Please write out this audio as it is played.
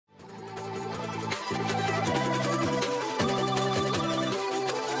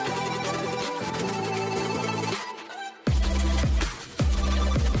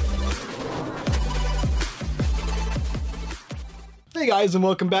Hey guys, and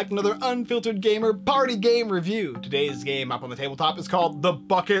welcome back to another Unfiltered Gamer party game review. Today's game up on the tabletop is called The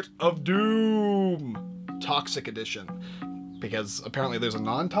Bucket of Doom Toxic Edition. Because apparently there's a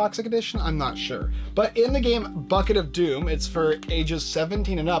non-toxic edition, I'm not sure. But in the game Bucket of Doom, it's for ages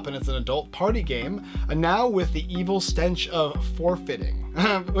 17 and up, and it's an adult party game, now with the evil stench of forfeiting.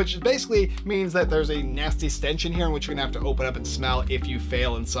 Which basically means that there's a nasty stench in here in which you're gonna have to open up and smell if you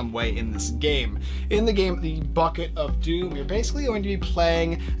fail in some way in this game. In the game, the Bucket of Doom, you're basically going to be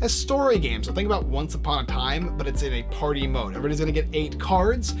playing a story game. So think about Once Upon a Time, but it's in a party mode. Everybody's gonna get 8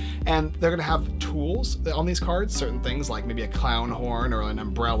 cards, and they're gonna have tools on these cards, certain things like maybe a clown horn or an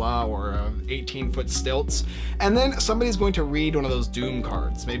umbrella or 18-foot stilts. And then somebody's going to read one of those Doom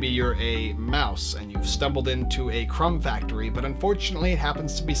cards. Maybe you're a mouse and you've stumbled into a crumb factory, but unfortunately it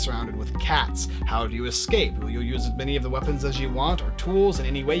happens to be surrounded with cats. How do you escape? Well, you'll use as many of the weapons as you want or tools in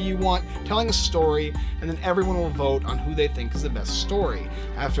any way you want, telling a story, and then everyone will vote on who they think is the best story.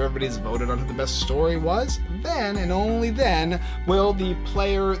 After everybody's voted on who the best story was, then and only then will the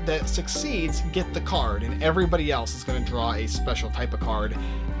player that succeeds get the card, and everybody else is going to draw a special type of card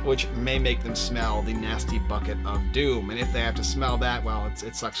which may make them smell the nasty bucket of doom. And if they have to smell that, well,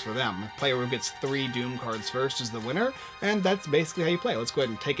 it sucks for them. The player who gets 3 doom cards first is the winner, and that's basically how you play. Let's go ahead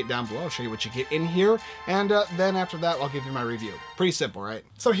and take it down below. I'll show you what you get in here, and then after that, I'll give you my review. Pretty simple, right?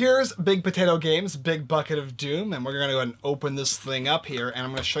 So here's Big Potato Games, Big Bucket of Doom, and we're gonna go ahead and open this thing up here, and I'm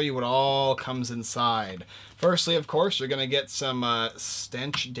gonna show you what all comes inside. Firstly, of course, you're gonna get some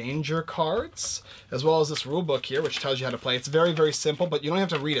stench danger cards, as well as this rule book here, which tells you how to play. It's very, very simple, but you don't have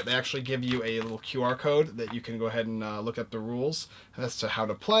to read it. They actually give you a little QR code that you can go ahead and look up the rules as to how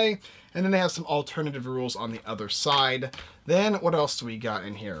to play. And then they have some alternative rules on the other side. Then what else do we got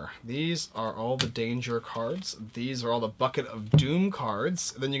in here? These are all the danger cards. These are all the Bucket of Doom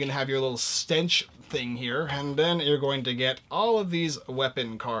cards. Then you're gonna have your little stench thing here, and then you're going to get all of these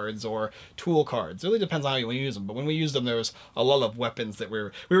weapon cards or tool cards. It really depends on how you use them, but when we used them, there was a lot of weapons that we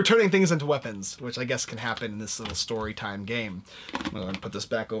were turning things into weapons, which I guess can happen in this little story time game. I'm gonna put this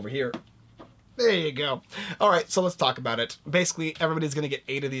back over here. There you go. All right, so let's talk about it. Basically, everybody's going to get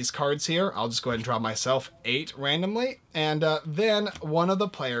 8 of these cards here. I'll just go ahead and draw myself 8 randomly. And then one of the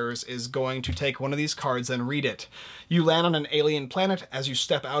players is going to take one of these cards and read it. You land on an alien planet. As you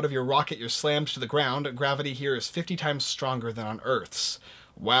step out of your rocket, you're slammed to the ground. Gravity here is 50 times stronger than on Earth's.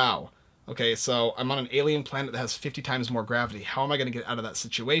 Wow. Okay, so I'm on an alien planet that has 50 times more gravity. How am I going to get out of that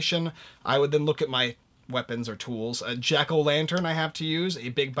situation? I would then look at my weapons or tools. A jack-o'-lantern I have to use, a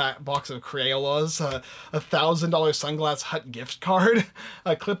big box of Crayolas, a $1,000 Sunglass Hut gift card,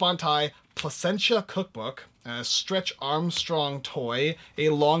 a clip-on tie, Placentia cookbook, a Stretch Armstrong toy, a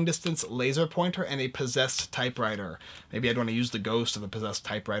long-distance laser pointer, and a possessed typewriter. Maybe I'd want to use the ghost of a possessed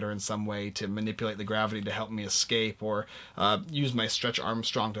typewriter in some way to manipulate the gravity to help me escape, or use my Stretch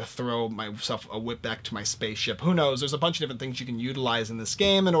Armstrong to throw myself a whip back to my spaceship. Who knows? There's a bunch of different things you can utilize in this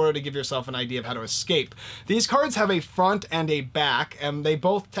game in order to give yourself an idea of how to escape. These cards have a front and a back, and they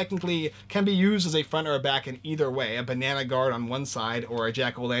both technically can be used as a front or a back in either way. A banana guard on one side or a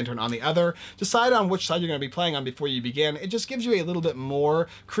jack-o'-lantern on the other. Decide on which side you're going to be playing on before you begin. It just gives you a little bit more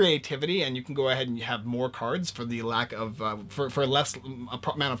creativity, and you can go ahead and have more cards for the lack of for less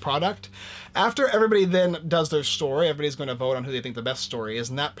amount of product. After everybody then does their story, everybody's going to vote on who they think the best story is,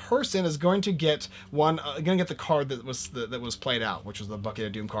 and that person is going to get the card that was played out, which was the Bucket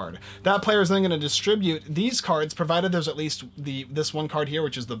of Doom card. That player is then going to distribute these cards, provided there's at least this one card here,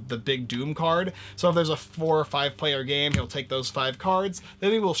 which is the big Doom card. So if there's a 4 or 5 player game, he'll take those 5 cards.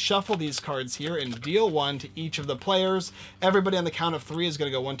 Then he will shuffle these cards here and deal 1 to each of the players. Everybody on the count of 3 is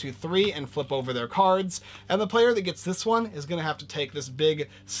going to go 1, 2, 3 and flip over their cards. And the player that gets this one is going to have to take this big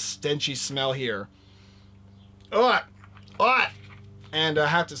stenchy smell here. And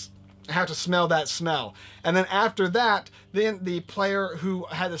have to smell that smell. And then after that, then the player who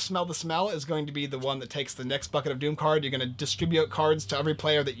had to smell the smell is going to be the one that takes the next Bucket of Doom card. You're going to distribute cards to every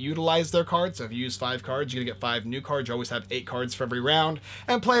player that utilized their cards. So if you use 5 cards, you're going to get 5 new cards. You always have 8 cards for every round.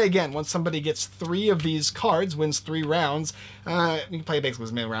 And play again. Once somebody gets 3 of these cards, wins 3 rounds, you can play basically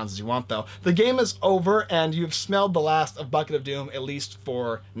as many rounds as you want though. The game is over and you've smelled the last of Bucket of Doom, at least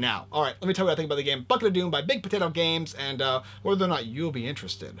for now. Alright, let me tell you what I think about the game Bucket of Doom by Big Potato Games, and whether or not you'll be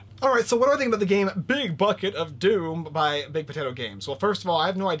interested. Alright, Alright, so what do I think about the game Big Bucket of Doom by Big Potato Games? Well, first of all, I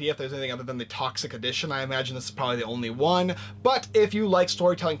have no idea if there's anything other than the Toxic Edition. I imagine this is probably the only one, but if you like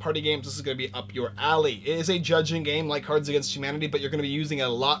storytelling party games, this is going to be up your alley. It is a judging game like Cards Against Humanity, but you're going to be using a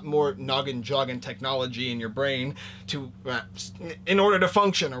lot more noggin-joggin technology in your brain to, in order to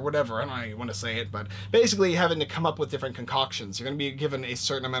function, or whatever. I don't know how you want to say it, but basically having to come up with different concoctions. You're going to be given a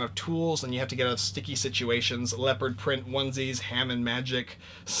certain amount of tools, and you have to get out of sticky situations, leopard print onesies, ham and magic,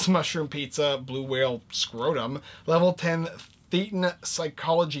 mushroom pizza, blue whale scrotum, level 10 Thetan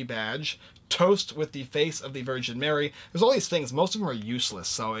psychology badge, toast with the face of the Virgin Mary. There's all these things. Most of them are useless,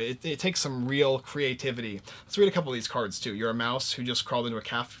 so it takes some real creativity. Let's read a couple of these cards, too. You're a mouse who just crawled into a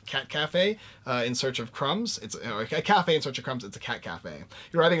cat cafe in search of crumbs. It's a cafe in search of crumbs. It's a cat cafe.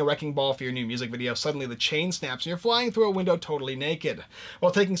 You're riding a wrecking ball for your new music video. Suddenly the chain snaps and you're flying through a window totally naked.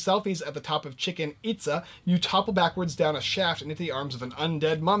 While taking selfies at the top of Chicken Itza, you topple backwards down a shaft and into the arms of an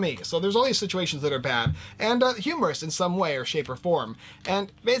undead mummy. So there's all these situations that are bad and humorous in some way or shape or form.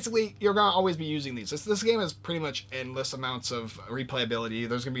 And basically, you're going to always be using these. This game has pretty much endless amounts of replayability.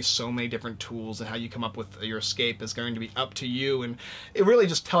 There's going to be so many different tools, and how you come up with your escape is going to be up to you, and it really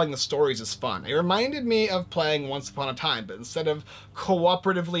just telling the stories is fun. It reminded me of playing Once Upon a Time, but instead of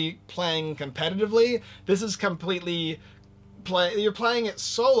cooperatively playing competitively, this is completely you're playing it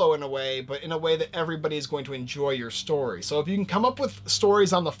solo in a way, but in a way that everybody is going to enjoy your story. So if you can come up with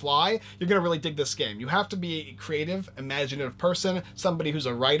stories on the fly, you're going to really dig this game. You have to be a creative, imaginative person, somebody who's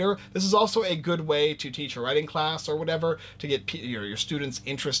a writer. This is also a good way to teach a writing class or whatever, to get your students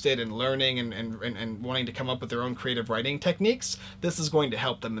interested in learning and wanting to come up with their own creative writing techniques. This is going to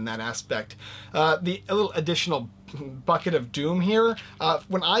help them in that aspect. A little additional bucket of doom here.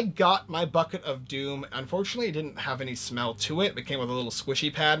 When I got my bucket of doom, unfortunately it didn't have any smell to it. It came with a little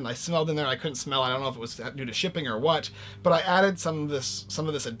squishy pad, and I smelled in there. I couldn't smell. I don't know if it was due to shipping or what, but I added some of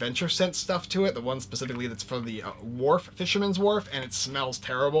this adventure scent stuff to it. The one specifically that's for the wharf, Fisherman's Wharf, and it smells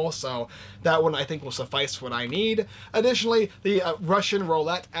terrible. So that one I think will suffice for what I need. Additionally, the Russian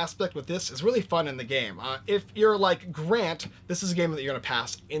roulette aspect with this is really fun in the game. If you're like Grant, this is a game that you're going to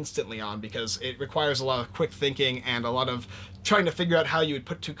pass instantly on because it requires a lot of quick thinking and a lot of trying to figure out how you would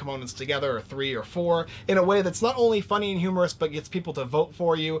put two components together, or three or four, in a way that's not only funny and humorous, but gets people to vote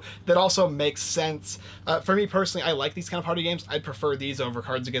for you, that also makes sense. For me personally, I like these kind of party games. I'd prefer these over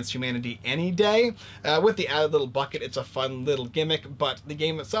Cards Against Humanity any day. With the added little bucket, it's a fun little gimmick, but the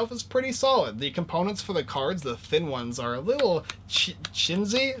game itself is pretty solid. The components for the cards, the thin ones, are a little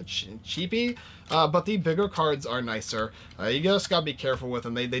cheapy, but the bigger cards are nicer. You just gotta be careful with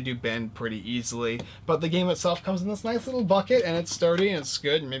them. They do bend pretty easily, but the game itself comes in this nice little bucket, and it's sturdy and it's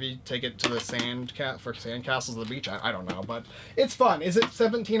good. Maybe take it to the sandcastles of the beach. I don't know, but it's fun. Is it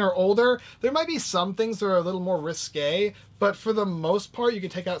 17 or older? There might be some things that are a little more risque, but for the most part, you can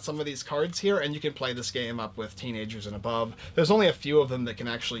take out some of these cards here, and you can play this game up with teenagers and above. There's only a few of them that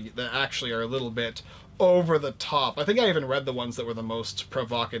actually are a little bit over the top. I think I even read the ones that were the most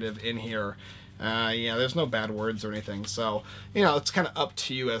provocative in here. Yeah, there's no bad words or anything, so, you know, it's kind of up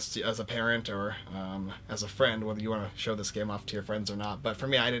to you as a parent or as a friend whether you want to show this game off to your friends or not. But for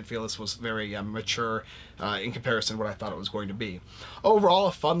me, I didn't feel this was very mature in comparison to what I thought it was going to be. Overall,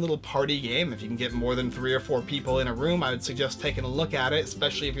 a fun little party game. If you can get more than 3 or 4 people in a room, I would suggest taking a look at it,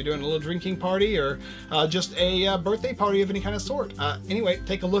 especially if you're doing a little drinking party or just a birthday party of any kind of sort. Anyway,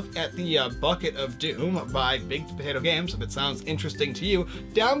 take a look at the Bucket of Doom by Big Potato Games if it sounds interesting to you.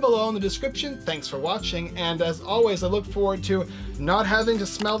 Down below in the description. Thanks for watching, and as always, I look forward to not having to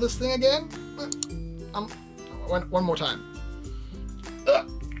smell this thing again. One more time.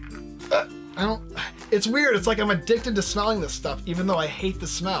 It's weird. It's like I'm addicted to smelling this stuff, even though I hate the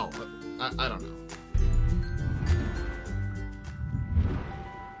smell. I don't know.